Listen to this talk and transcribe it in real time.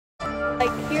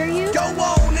like hear you. Go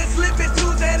on and slip it to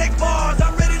Xanax bars.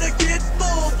 I'm ready to get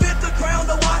full. Fit the crown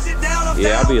to wash it down. I'm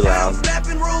yeah, I'll be loud.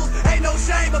 Ain't no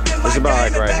shame up in my it's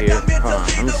about like right here. Hold on,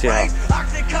 let me see how.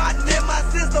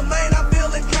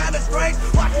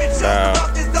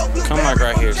 Come like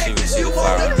right here so you can see the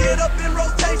flower.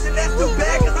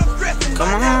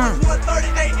 Come on.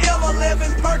 1:30 a.m.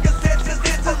 11 Percocets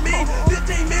into me.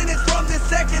 15 minutes from this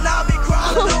second, I'll be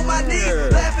crawling on my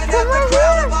knees, laughing at the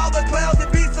crowd of all the clowns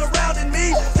that be surrounding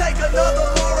me. Take another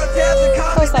Loratab and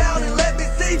calm me down and let me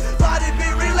see. Body be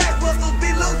relaxed, muscles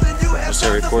be loose, and you have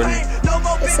the pain. No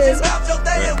more bitches about your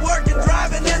day at work and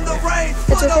driving in the rain.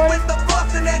 Put up with the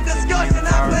fussing and discussion,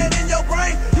 I played in your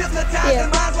brain.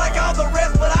 Hypnotizing minds like all the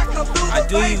rest, but I come through the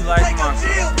face. Take a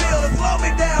chill pill and slow me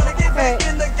down and get back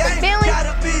in the game.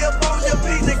 Gotta be up on your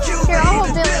P's and Q's. Here, I'll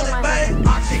hold Billy in my hand.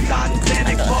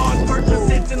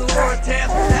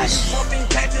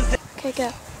 Okay,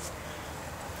 go.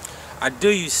 I do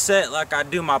you set like I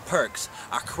do my perks.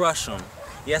 I crush them.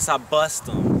 Yes, I bust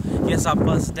them. Yes, I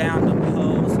bust down the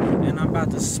pose. And I'm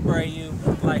about to spray you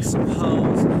like some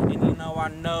hoes. And you know I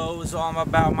knows all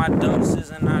about my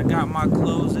doses. And I got my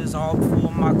clothes all full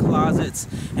of my closets.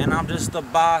 And I'm just the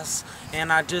boss.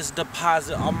 And I just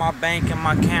deposit all my bank in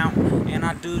my account. And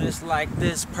I do this like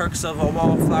this. Perks of a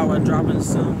wallflower dropping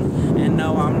soon. And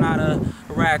no, I'm not a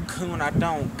raccoon. I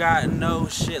don't got no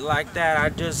shit like that. I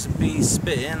just be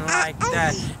spitting like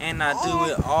that. And I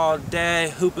do it all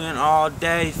day. Hooping all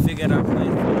day. Figured I play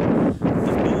for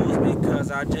the Bulls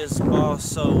because I just ball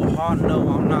so hard. No,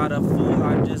 I'm not a fool.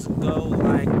 I just go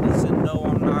like this. And no,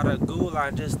 I'm not a ghoul.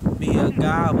 I just be a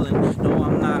goblin. No,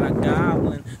 I'm not a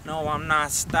goblin. No, I'm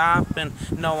not stopping.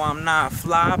 No, I'm not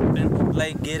flopping.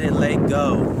 Let get it, let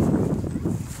go.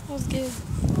 That was good.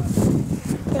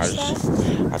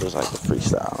 I just like to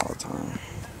freestyle all the time.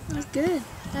 That's good.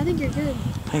 I think you're good.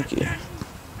 Thank you.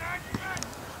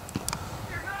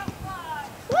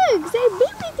 Look, say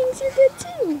Baby thinks you're good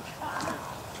too.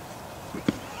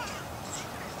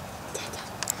 Dada.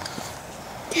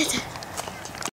 Dada.